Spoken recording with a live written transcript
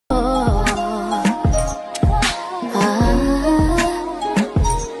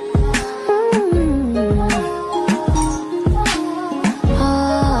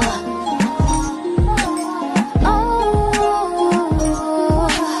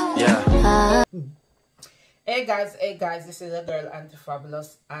Hey guys, this is a girl Auntie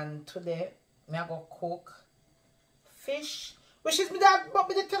Fabulous, and today me I go cook fish, which is me that but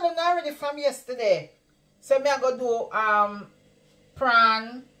me tell you already from yesterday. So me I go do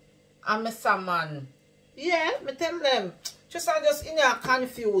prawn and me salmon. Yeah, me tell them. Just in here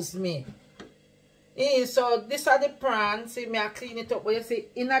confuse me. So this are the prawns. See me I clean it up, but you see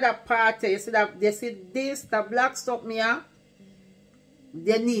in that part, you see that you see this, the black stuff me here,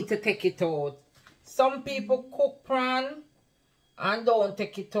 they need to take it out. Some people cook prawn and don't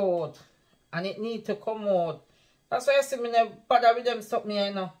take it out. And it need to come out. That's why I say me not bother with them stuff me,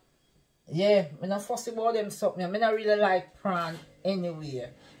 you know. Yeah, me not fussy about them stuff me. I not really like prawn anyway.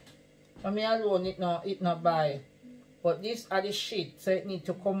 For me alone it not buy. But these are the shit, so it need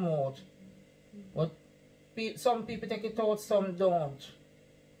to come out. But some people take it out, some don't.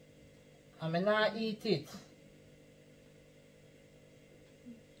 I may not eat it.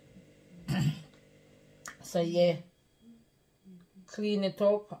 So yeah, clean it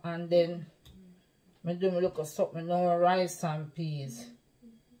up and then me do me look at something no rice and peas.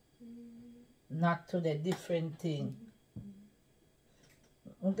 Not to the different thing.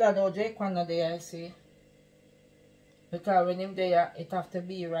 I'm glad how Jake one there I see. Because when him there it have to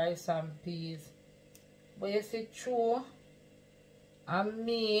be rice and peas. But you see true and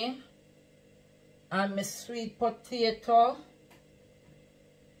me and my sweet potato.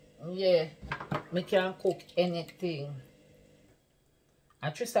 Yeah, me can cook anything. I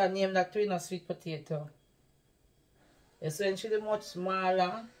just name that to sweet potato. It's when she's much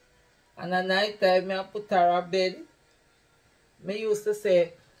smaller. And at night time, I put her a bed. Me used to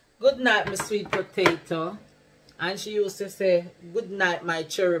say, good night, my sweet potato. And she used to say, good night, my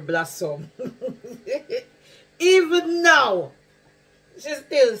cherry blossom. Even now, she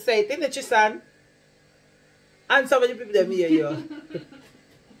still say it, innit, Chisan? And some of the people them hear you.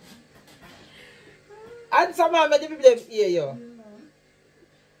 And some of the people them hear you. Yeah.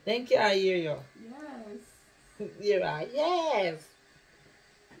 Thank you, I hear you. Yes. Yeah, yes.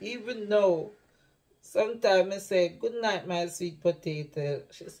 Even though sometimes I say, good night, my sweet potato.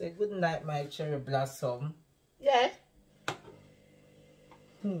 She say, good night, my cherry blossom. Yeah.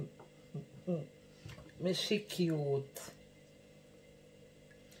 Me she cute.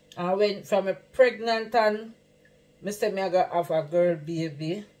 I went from a pregnant and me say me I got have a girl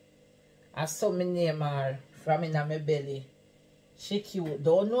baby. I saw me name her from in my belly. She cute.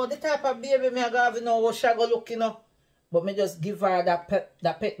 Don't know the type of baby me I got have, how she go look, you know. But me just give her that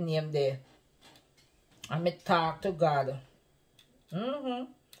pet name there. And me talk to God.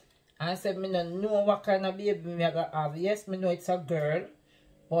 I said me don't know what kind of baby me I got have. Yes, me know it's a girl.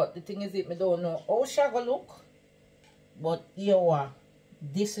 But the thing is me don't know how she go look. But you know what?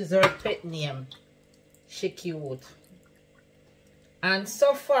 This is her pet name. She cute. And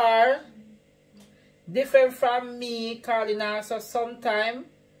so far, different from me calling her, so sometime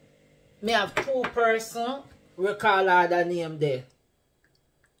me have two person we call her the name there.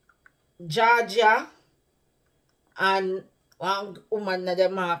 Georgia and one woman in the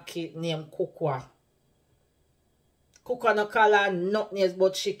market named Kukwa. Kukwa no call her nothing else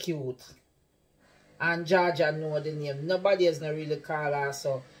but she cute. And Georgia know the name. Nobody else not really call her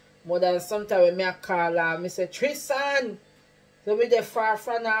so. More than sometimes when me I call her, me say Tristan. So we dey far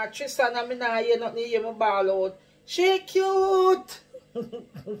from her. Tristan and me not hear nothing, hear me ball out. She cute.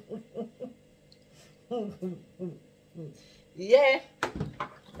 Yeah.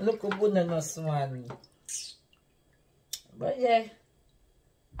 Look how good enough one. But yeah.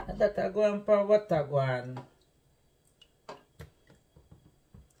 That I go and pour water go on.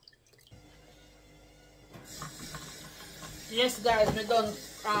 Yes guys, me done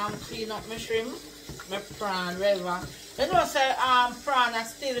clean up my shrimp, my prawn, whatever. You know say prawn are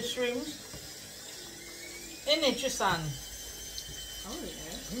still shrimp. In it, Tristan. Oh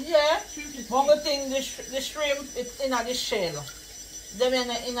yeah. Yeah. Shrimp One good thing the shrimp it's in the shell. Them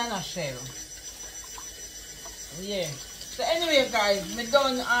in a shell. Yeah. So anyway guys, me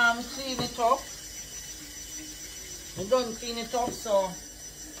done clean it up. Me done clean it up, so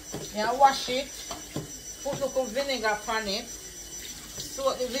yeah, wash it. Put little vinegar on it.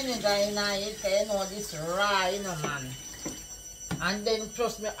 Soak the vinegar in it, you know this raw, you know man. And then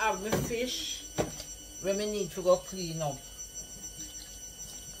plus me have my fish where me need to go clean up.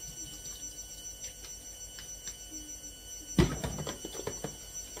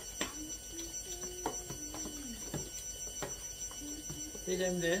 See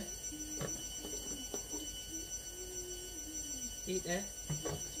them there? Eat there?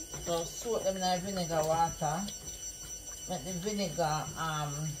 So soak them in the vinegar water. Let the vinegar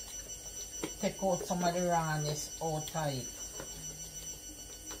take out some of the rawness out of it.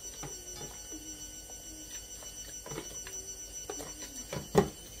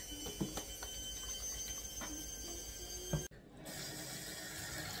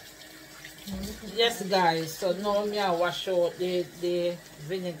 Yes, guys. So now me I wash out the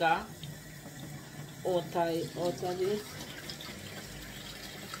vinegar out of this.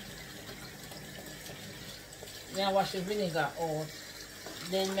 Me I wash the vinegar out.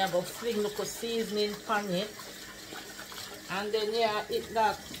 Then me I go fling little seasoning pan it. And then yeah, eat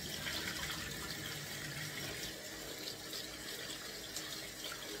that.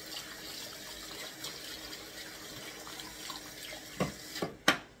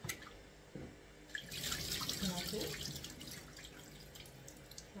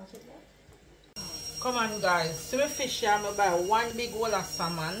 Come on guys, see the fish here, I buy one big bowl of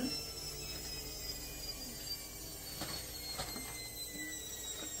salmon.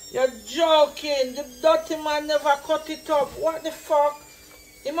 You're joking, the dirty man never cut it up. What the fuck?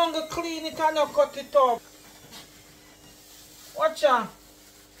 He man go clean it and not cut it up. Watch out.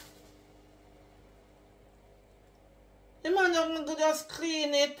 The man go just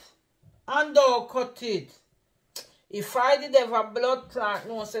clean it and don't cut it. If I did ever blood clot,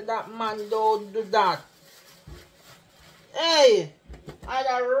 no, say that man don't do that. Hey,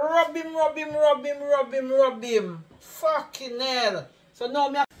 I'd rub him. Fucking hell. So now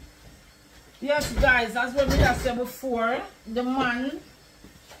me. Yes, guys, as what we just said before, the man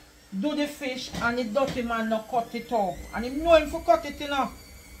do the fish and the dirty man no cut it up. And him know him for cut it, you know.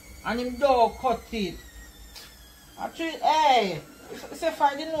 And him don't cut it. Actually, hey, if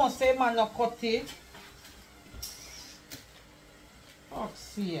I didn't know, say man no cut it. Fuck,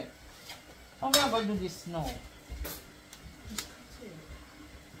 see it. How am I going to do this now?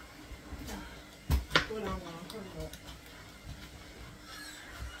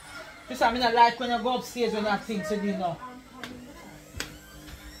 This I mean, I like when you go upstairs when you have things to do now.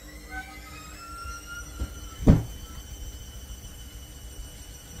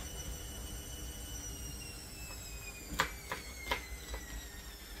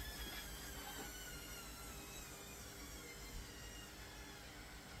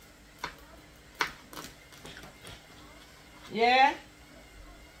 Yeah?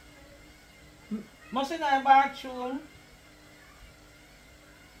 Must in the bathroom.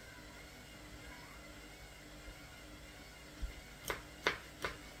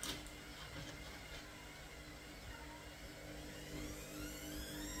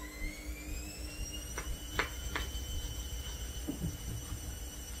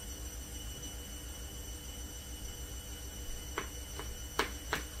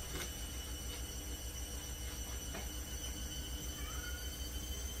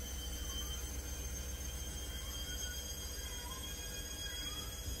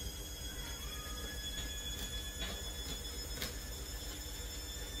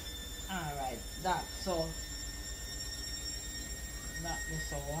 Alright, that so that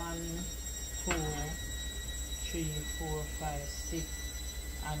is a 1, 2, 3, 4, 5, 6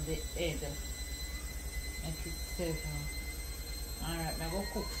 and the egg. Make it 7. Alright, I'm going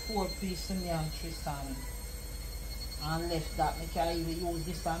to cook 4 pieces of yam salmon. And left that, I can even use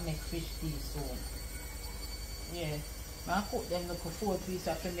this and make fish tea soon. Yeah, I cook them look 4 pieces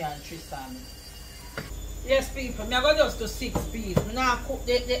of yam salmon. Yes, people, I'm going to just do 6 pieces. I'm not cook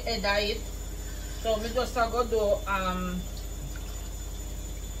the head of it. So I'm just going to do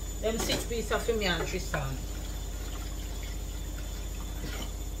them 6 pieces of me and Tristan.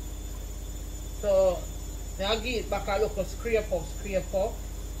 So I'll give it back a look, scrape up.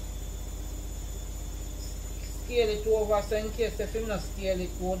 Scale it over so in case if you not scale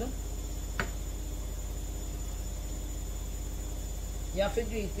it good. You have to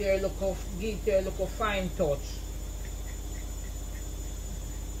do it there, give it a fine touch.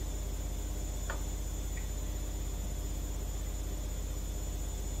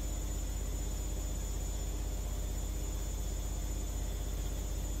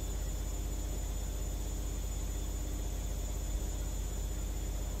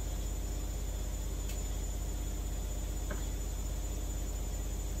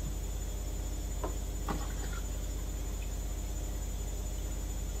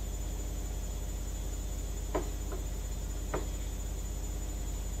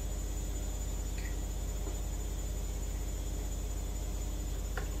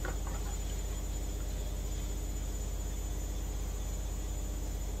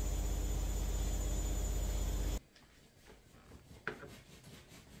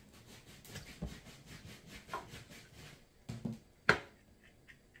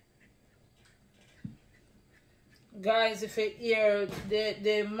 Guys, if you hear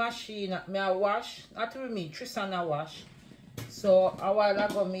the machine me I wash, not with me, Tristan I wash. So a while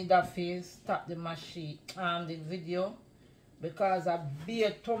ago me that face stop the machine the video because I be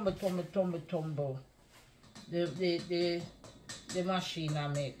a tumble the machine I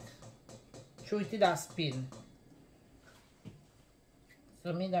make. through it that spin.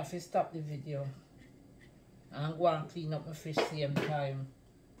 So me have to stop the video and go and clean up my fish same time.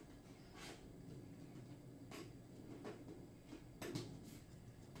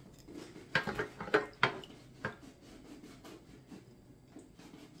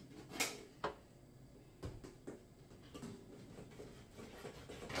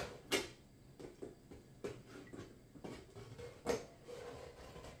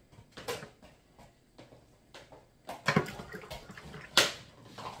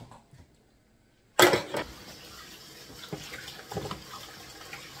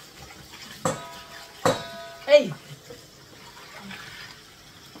 Hey!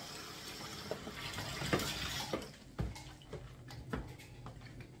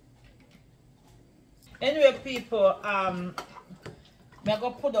 Anyway, people, I'm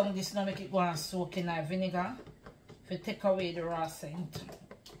gonna put on this now, make it go and soak in our vinegar to take away the raw scent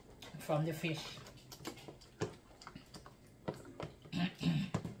from the fish.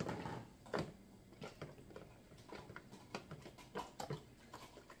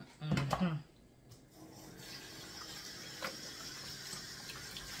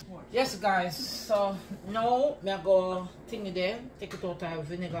 Yes, guys, so now I'm going to thing it there, take it out of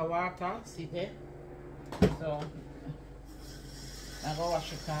vinegar water, see there. So I'm going to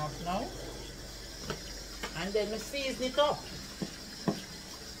wash it off now. And then I season it up.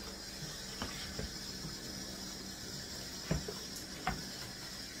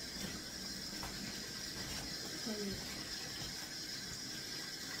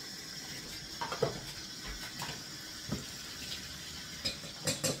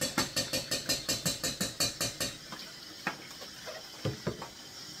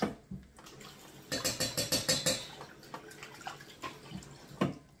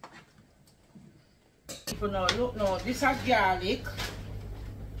 Now, look now, this is garlic.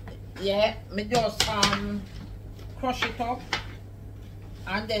 Yeah, me just crush it up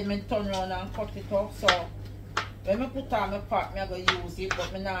and then me turn around and cut it up. So when I put on my pot, I'm going to use it,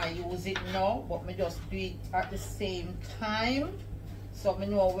 but me not use it now, but me just do it at the same time. So me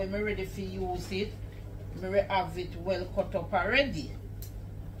know when I'm ready to use it, me have it well cut up already.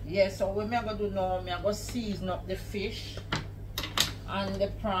 Yeah, so what I'm going to do now, I'm going to season up the fish and the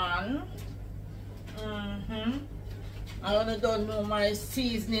prawn. I don't know my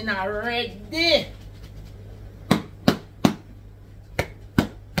seasoning already.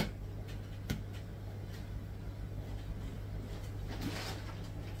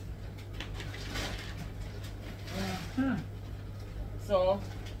 So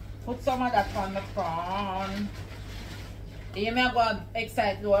put some of that on the prawn. You may go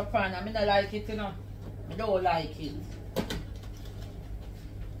excite lower prawn. I don't like it, you know. I don't like it.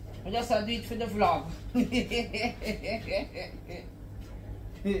 I just do it for the vlog.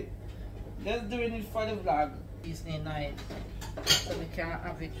 Just doing it for the vlog. Seasoning night. So we can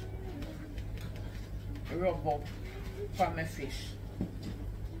have it rub up for my fish.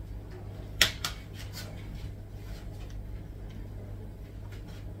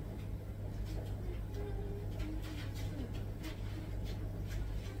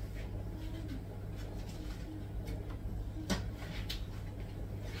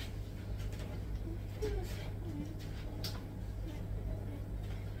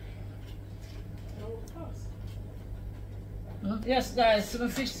 Yes, guys, some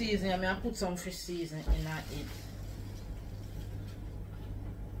fish seasoning. I put some fish seasoning in that it.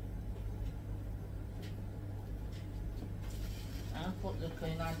 And put the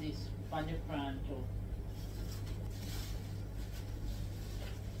clean of this on the prawn too.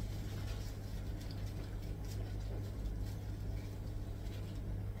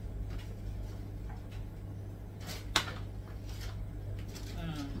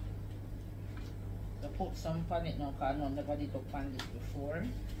 Put some pan it now because I never did up pan this before.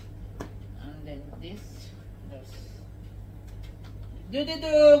 And then this just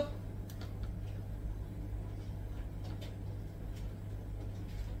do.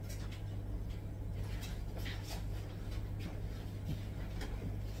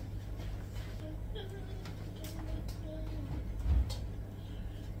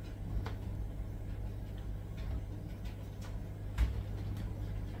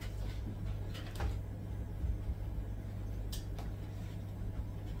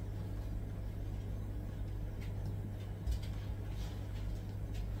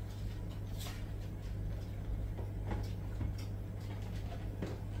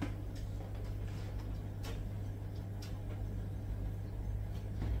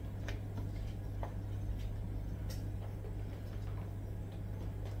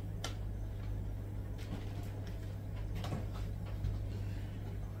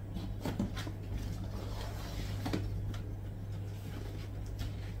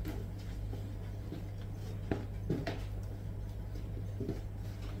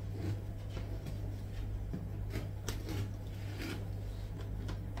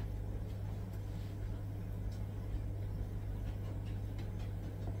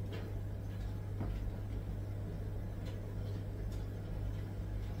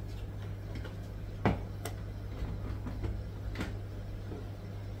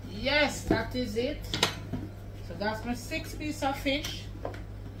 that is it. So that's my 6 pieces of fish.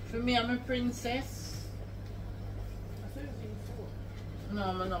 For me, I'm a princess. I thought it was even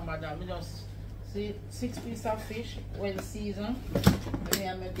 4. No, I'm not madam. I just see 6 pieces of fish, well seasoned. For me,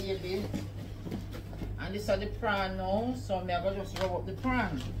 I'm a baby. And this are the prawn now, so I'm going to just rub up the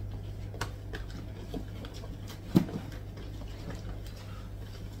prawn.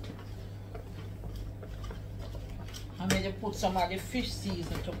 I'm going to put some of the fish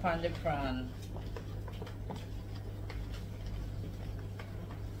season upon the prawn.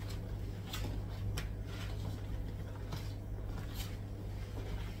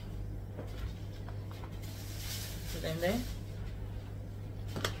 Put them there.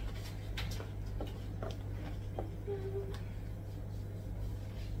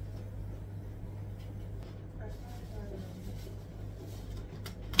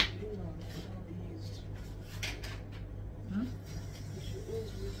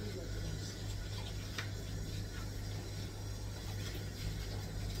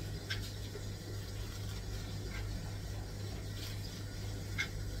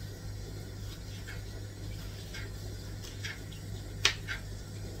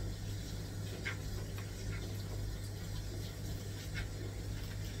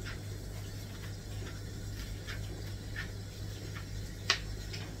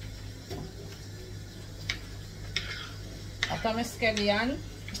 After my scallion,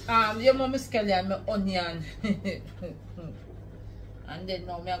 you know my scallion, my onion. And then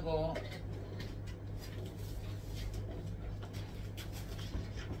now I go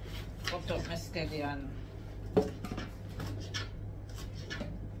cut up my scallion.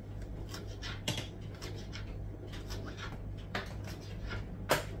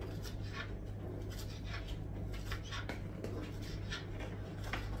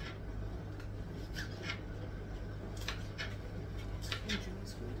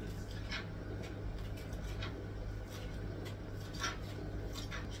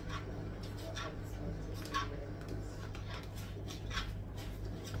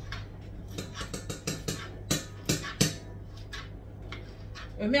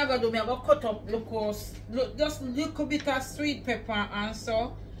 What I'm going to do, I'm going to cut up just a little bit of sweet pepper and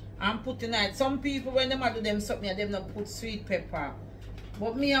so, and put in it. Some people, when they do them something, they don't put sweet pepper.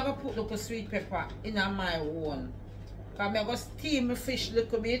 But me, I'm going to put little sweet pepper in my own. Because I'm going to steam the fish a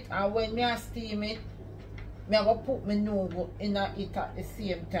little bit, and when I steam it, I'm going to put my noodle in it at the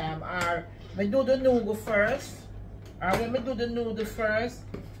same time. Or I do the noodle first, or when I do the noodle first,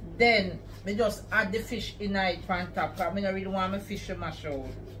 then I just add the fish in it on top because I don't really want my fish to mash out.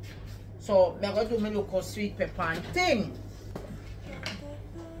 So I'm going to do my little sweet pepper and thing.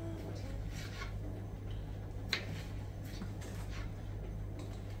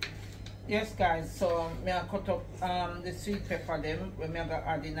 Yes guys, so I'm going to cut up the sweet pepper them when I'm going to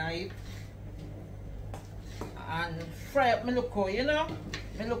add in it. And fry up my little, you know,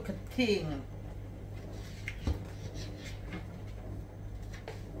 my little thing.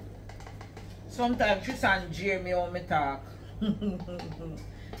 Sometimes Tristan jeer me when I talk.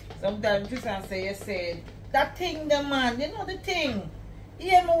 Sometimes Tristan say, you said, that thing the man, you know the thing.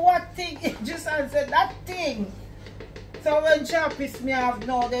 Hear me what thing? Tristan said, that thing. So when she piss me off,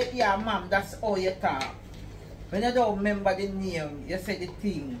 know that, yeah, ma'am, that's how you talk. When you don't remember the name, you say the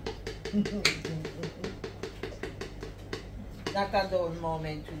thing. That's a dull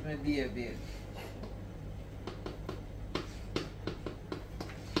moment with my baby.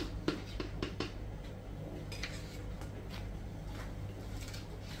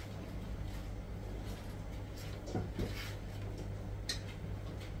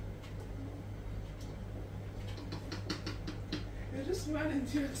 You're just smiling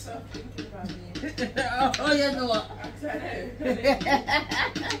to yourself thinking about me. Oh, you know.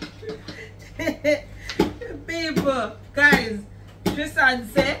 People, guys, Tristan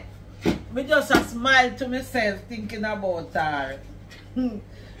said, me just a smile to myself thinking about her. You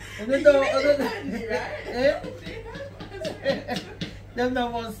know, them no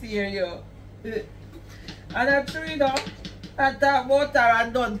one see you. And that's true, you know. I talk about her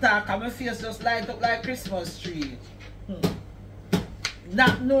and don't talk, and my face just light up like Christmas tree.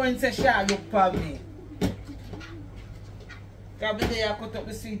 Not knowing say she look for me. Because today I cut up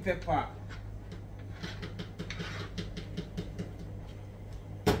the sweet pepper.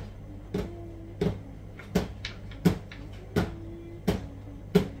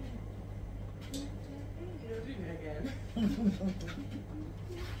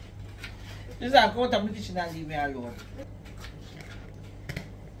 Just I go out of the kitchen and leave me alone.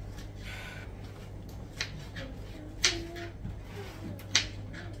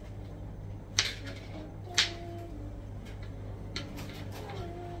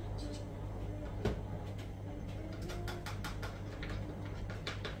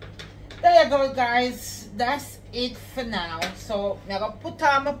 There you go, guys. That's it for now. So I'm gonna put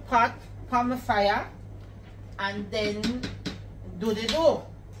on my pot on my fire and then do the dough.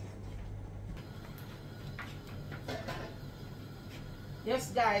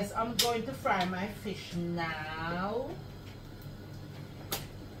 Yes, guys, I'm going to fry my fish now.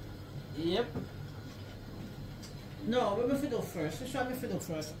 Yep. No, what am I do first? Which one am I do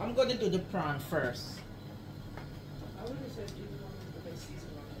first? I'm going to do the prawn first. I would have said you want to put the season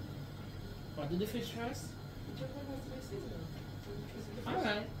on it. What, do the fish first? Whichever one has the best seasoning.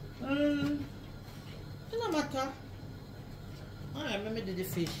 Alright. It don't matter. Alright, let me do the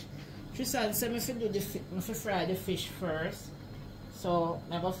fish. She said, so if I do the fry the fish first. So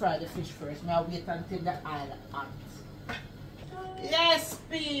I'm gonna fry the fish first. I'll wait until the oil hot. Yes,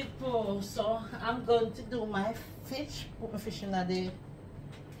 people. So I'm going to do my fish. Put my fish in the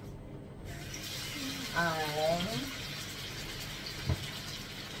oil.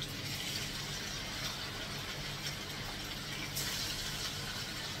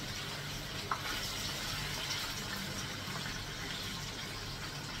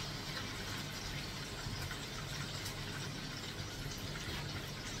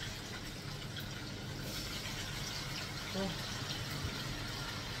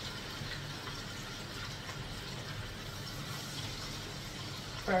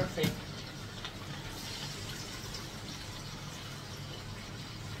 Perfect.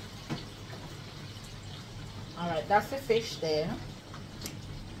 Alright, that's the fish there.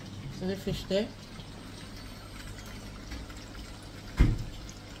 So the fish there.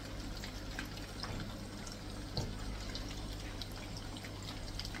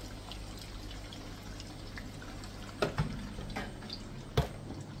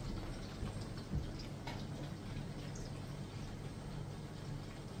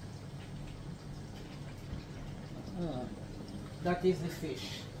 That is the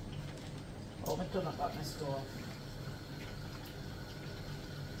fish. Oh, I turn up my stove.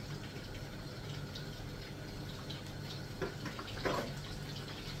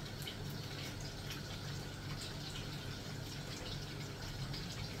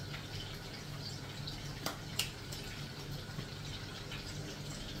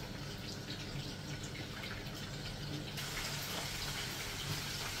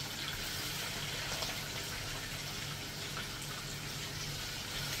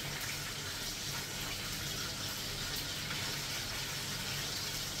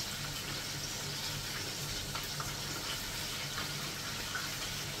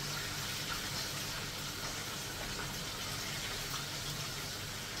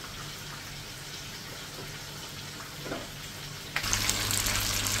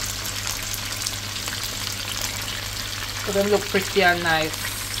 So them look pretty and nice.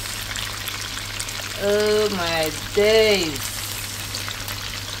 Oh my days.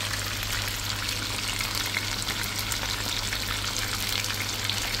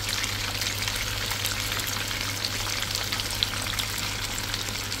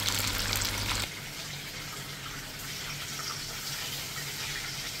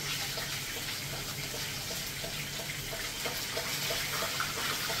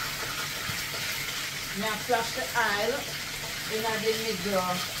 Now flash the oil in the middle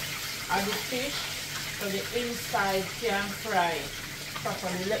of the fish so the inside can fry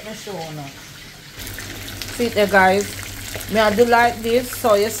properly. Let me show you now. See it there, guys. I do like this.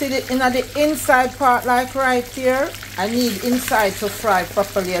 So you see the inside part like right here. I need inside to fry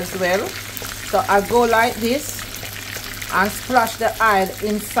properly as well. So I go like this and splash the oil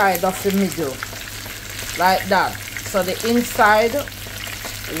inside of the middle like that. So the inside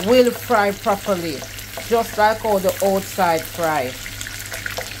will fry properly, just like how the outside fry.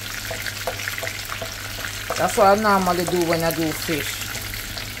 That's what I normally do when I do fish.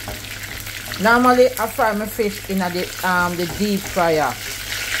 Normally I fry my fish in the deep fryer,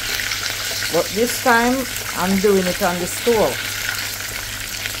 but this time I'm doing it on the stove.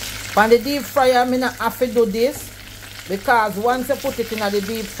 On the deep fryer I not have to do this, because once I put it in the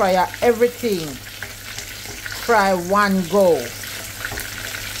deep fryer, everything fry one go.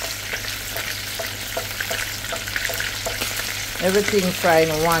 Everything fry in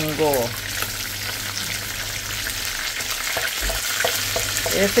one go.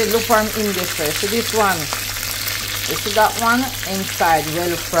 You see, look on in this way. See this one? You see that one? Inside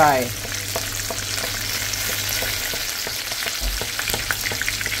well fried.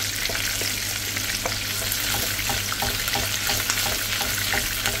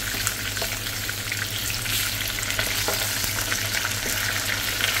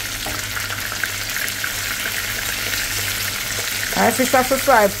 I fish have to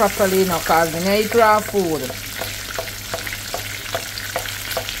fry properly, you know, because we need raw food.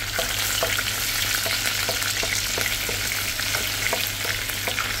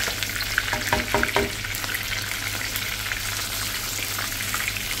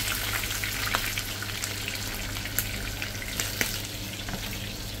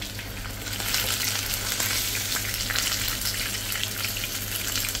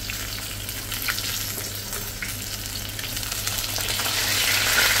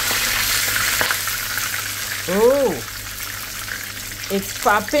 It's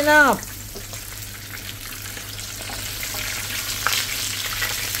popping up.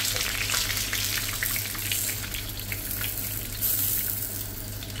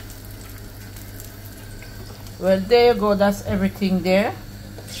 Well, there you go. That's everything there.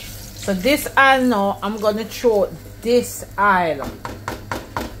 So this aisle now, I'm going to throw this aisle.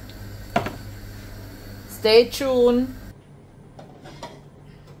 Stay tuned.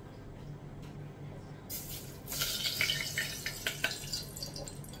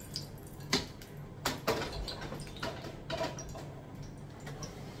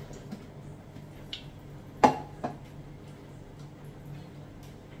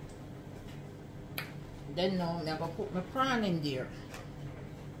 Then now I'm going to put my prawn in there.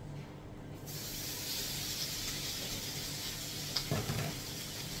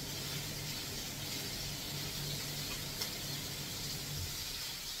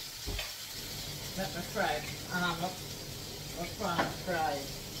 Let me fry it. And I'm going to prawn fried.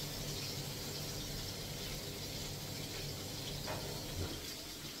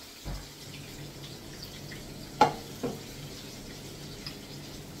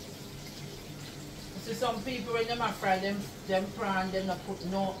 See some people when they fry them prawn, they don't put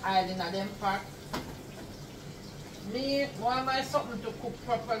no oil in them pot. Me want my something to cook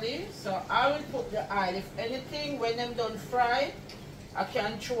properly, so I will put the oil. If anything, when them done fry, I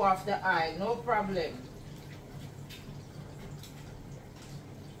can throw off the oil, no problem.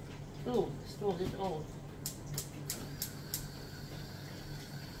 Oh, stove it out.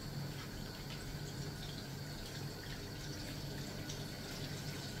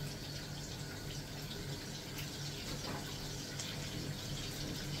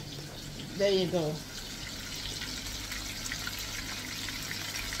 There you go.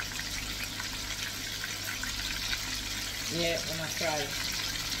 Yeah, when I fry it.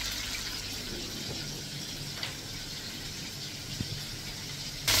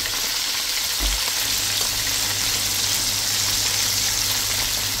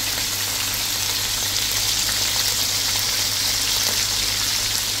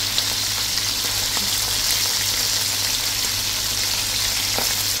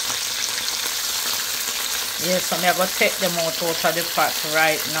 Yes, so I'm going to take them out of the pot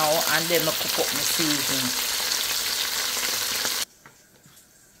right now and then I cook up my seasoning.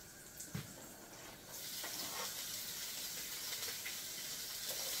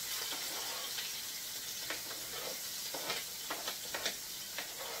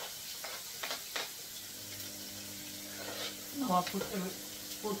 Now I put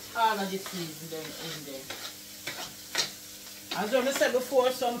all of the seasoning in there. As I said before,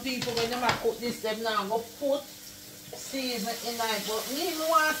 some people when they cook this, them now go put seasoning in it. But me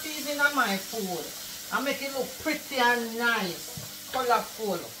want seasoning on my food. I make it look pretty and nice,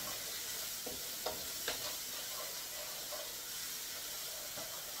 colorful.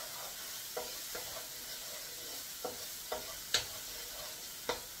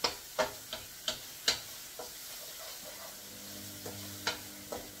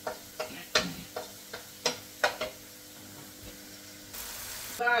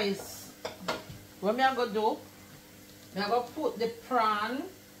 Guys, what I'm going to do, I'm going to put the prawn,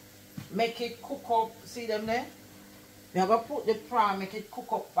 make it cook up, see them there? I'm going to put the prawn, make it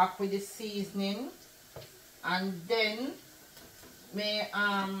cook up back with the seasoning, and then me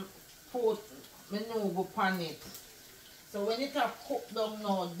put my noodle on it. So when it have cooked down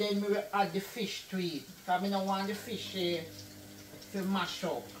now, then we will add the fish to it, because I don't want the fish to mash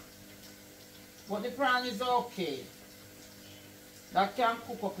up. But the prawn is okay. That can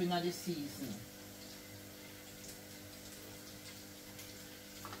cook up in the seasoning.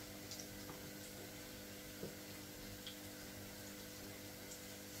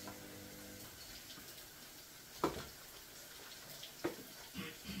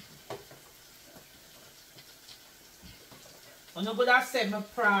 I'm not going to set my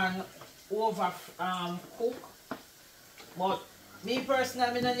prawn over cook. But me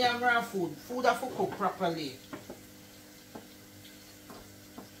personally, I don't have food. Food have to cook properly.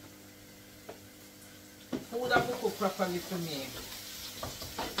 Food have to cook properly for me.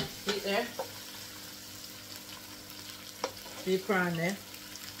 See there? See the prawn there?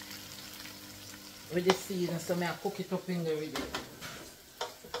 With the seasoning, so I cook it up in there with it.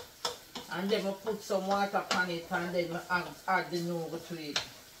 And then I put some water on it and then I add the noodle to it.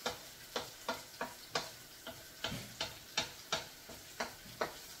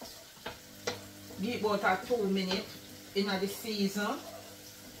 Give about 2 minutes in the season.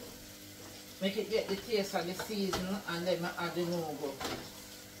 Make it get the taste of the season and then I add the noodle.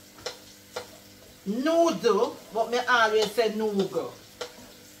 Noodle, but me always say noodle.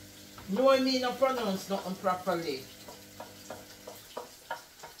 No, I mean not pronounce nothing properly.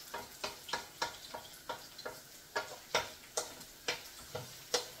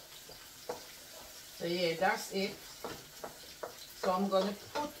 yeah, that's it. So I'm gonna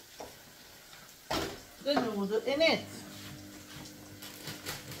put the noodle in it.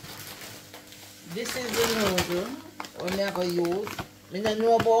 This is the noodle what I'm gonna use. I don't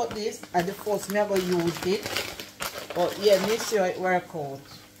know about this. At the first I'm gonna use it. But yeah, make sure it work out.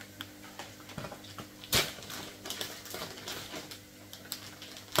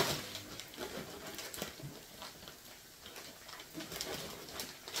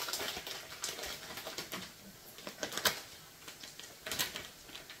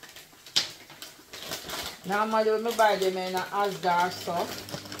 Normally when I buy them in a Asda or so,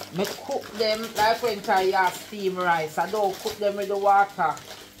 I cook them like when I have steam rice. I don't cook them with the water.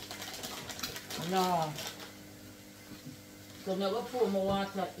 No. So I'm going to pour my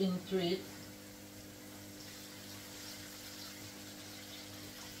water into it.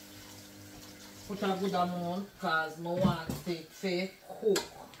 Put a good amount because I want it to cook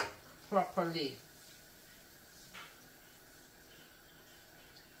properly.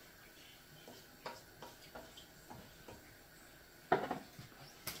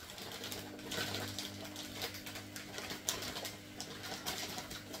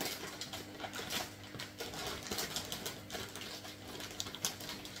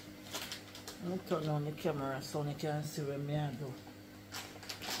 Let me turn on the camera so you can see what I do.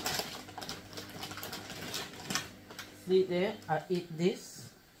 See there, I eat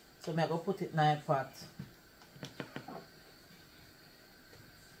this. So I'm going to put it in a pot.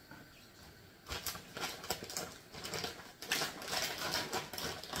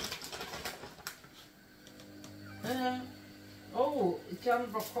 Oh, it can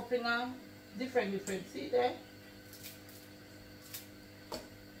be cupping on different. See there?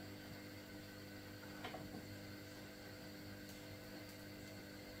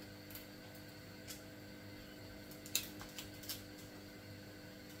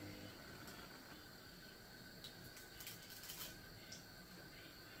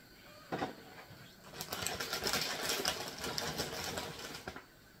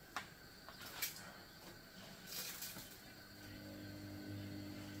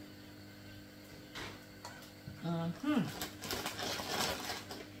 I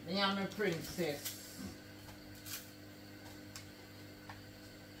am a princess.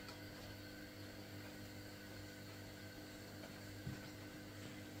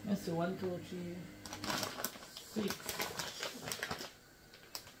 Let's see, 1, 2, 3, 6.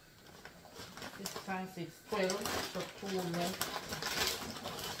 6 times 6, 12. So 2 more.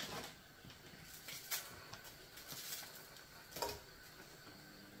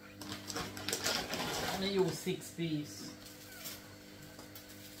 I'm going to use 6 pieces.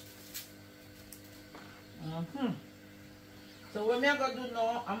 So what I'm going to do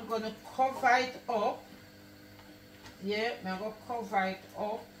now, I'm going to cover it up. Yeah, I'm going to cover it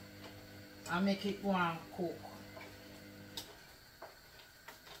up and make it go and cook.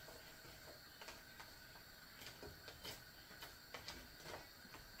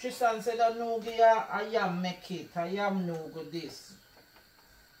 Tristan said, I know I am make it. I am no good this.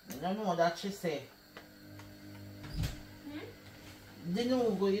 I don't know that she said. The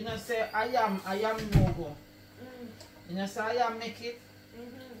no go, you know say I am no go. You know say I am make it.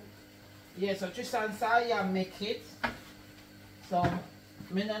 Yeah, so Tristan say I am make it. So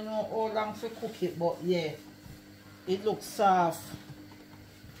I don't know how long to cook it, but yeah, it looks soft.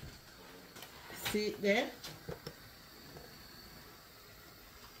 See it there?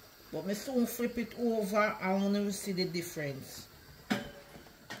 But I soon flip it over and I will see the difference.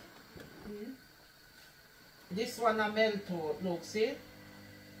 This one I melt out, look, see?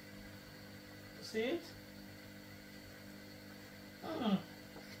 See it?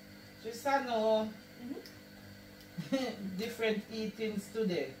 Just I know different eatings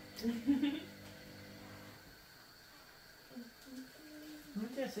today.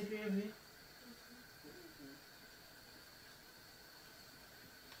 Just a gravy.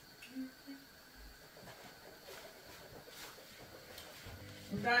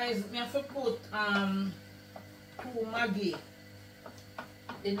 Guys, I have to put 2 Maggi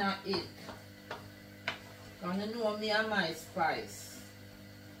in a egg. And you know me and my spice.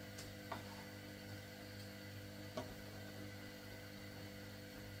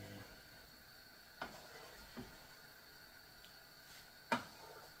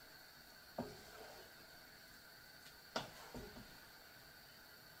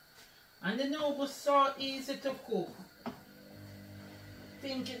 And the noodles was so easy to cook.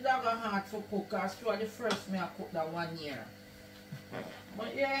 Think it's not hard to cook because it was the first me I cooked that 1 year.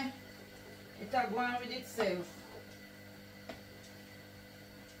 But yeah, it has gone with itself.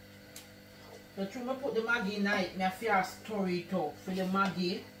 So through me put the Maggi in it, I have to stir it up for the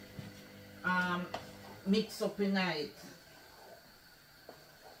Maggi mix up in it.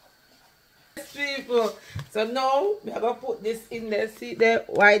 People, so now we are gonna put this in there. See the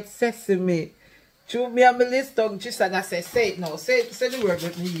white sesame. Chew me on my list tongue just and I say it now. Say the word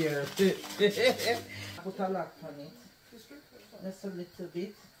with me here. Put a lot on it. Just a little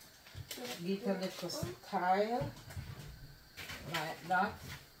bit. Get a little style. Like that.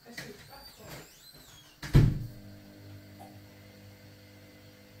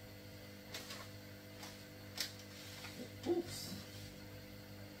 Oops.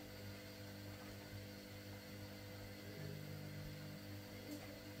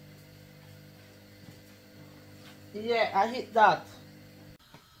 Yeah, I hit that.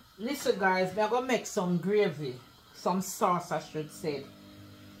 Listen guys, we're gonna make some gravy. Some sauce I should say.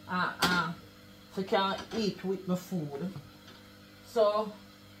 So I can eat with my food. So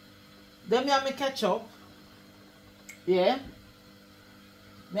then we have my ketchup. Yeah.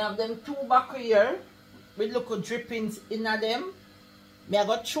 We have them 2 back here with little drippings in them. Me I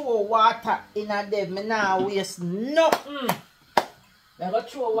go throw water in them. Me now waste nothing. Me I go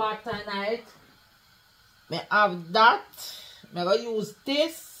throw water in it. Me have that. Me I go use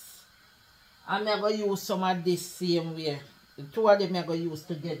this. And me I go use some of this same way. The 2 of them I go use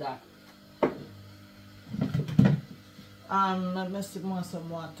together. Let me see more some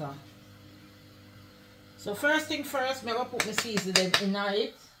water. So first thing first, I'm going to put my seasoning in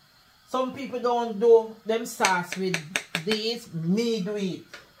it. Some people don't do them sauce with these. Me do it.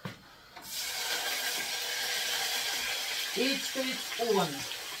 Each to its own.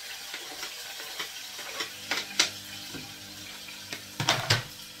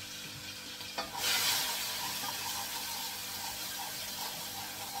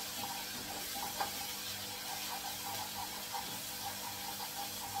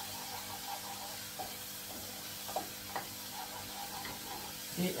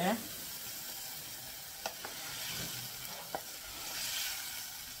 See, eh?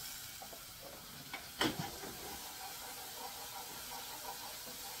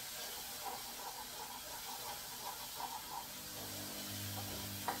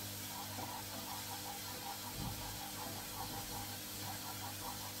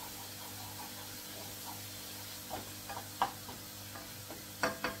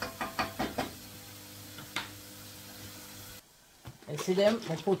 You see them?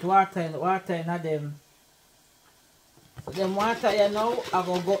 I put water in them. So them water you know I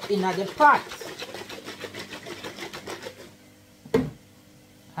gonna go in the pot.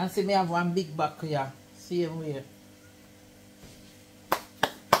 And see me have one big back here. Same way.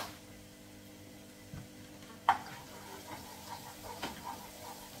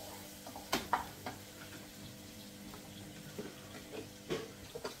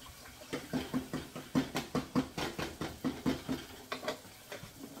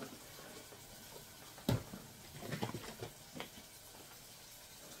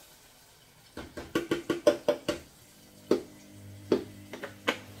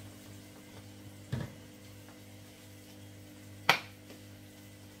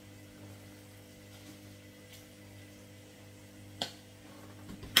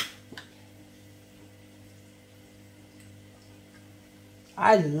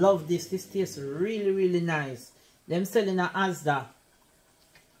 I love this. This tastes really, really nice. Them selling a Asda.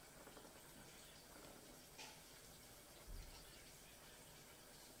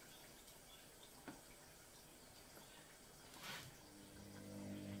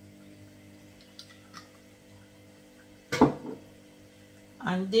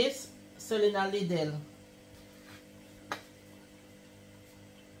 And this selling a Lidl.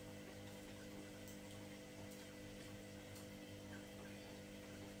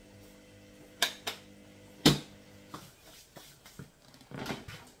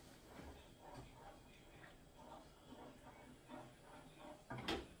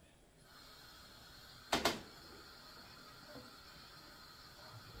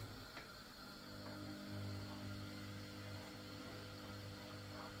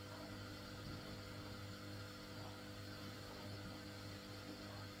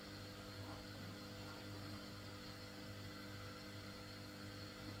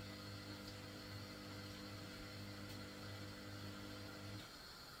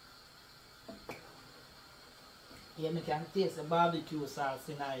 Yeah, I can taste the barbecue sauce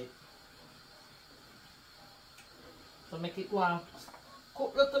in it. So make it go and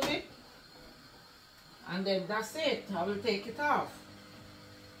cook a little bit. And then that's it. I will take it off.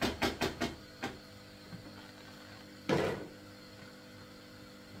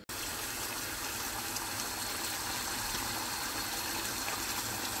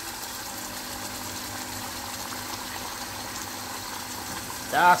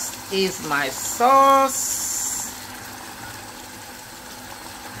 That is my sauce.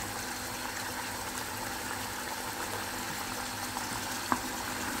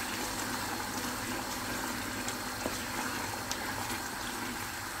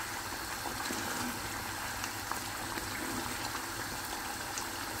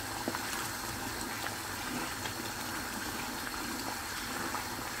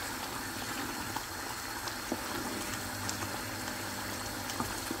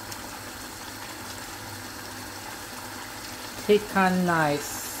 Thick and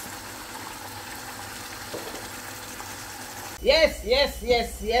nice. Yes,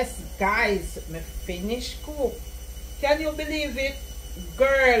 guys, me finish cook. Can you believe it?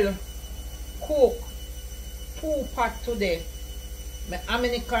 Girl, cook 2 pot today. Me how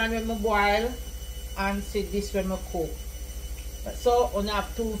many corn when me boil and see this when me cook. So I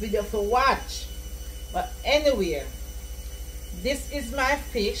have 2 videos to watch. But anyway, this is my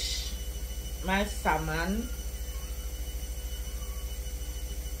fish, my salmon,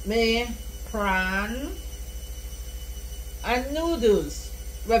 my prawn, and noodles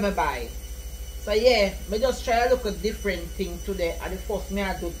when I buy. So yeah, me just try to look a different thing today. At the first me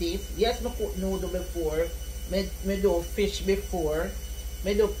I do this. Yes, me cook noodle before. Me do fish before.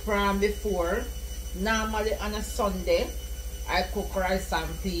 Me do prawn before. Normally on a Sunday, I cook rice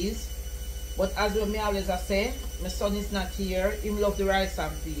and peas. But as me always I say, my son is not here. He love the rice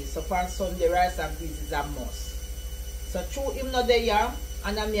and peas. So for Sunday, rice and peas is a must. So through him not there,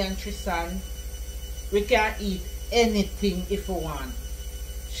 and me and Tristan, we can eat anything if we want.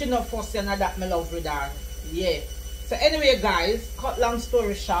 She not forcing that me love with her. Yeah. So anyway guys, cut long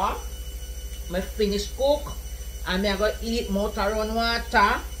story short, me finish cook and me I go eat more around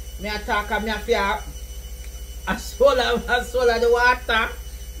water. Me I talk and me I feel a swallow the water.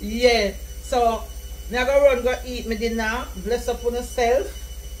 Yeah. So me I go run go eat me dinner. Bless up on yourself.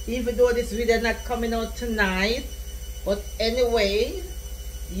 Even though this video not coming out tonight. But anyway,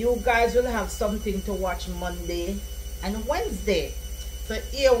 you guys will have something to watch Monday and Wednesday. So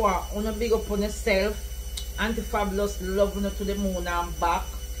here we are, on a big up on yourself. Auntie Fabulous, love you to the moon and back.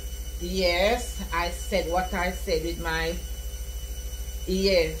 Yes, I said what I said with my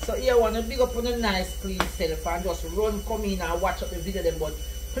so here I want to big up on a nice clean self and just run come in and watch up the video then. But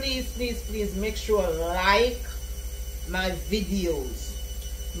please make sure like my videos.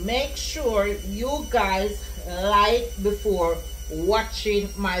 Make sure you guys like before watching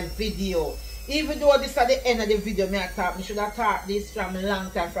my video. Even though this is at the end of the video, I should have thought this from a long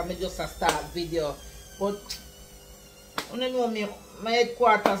time from me just a start video. But you know me, my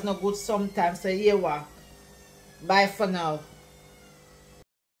headquarters not good sometimes. So here we are. Bye for now.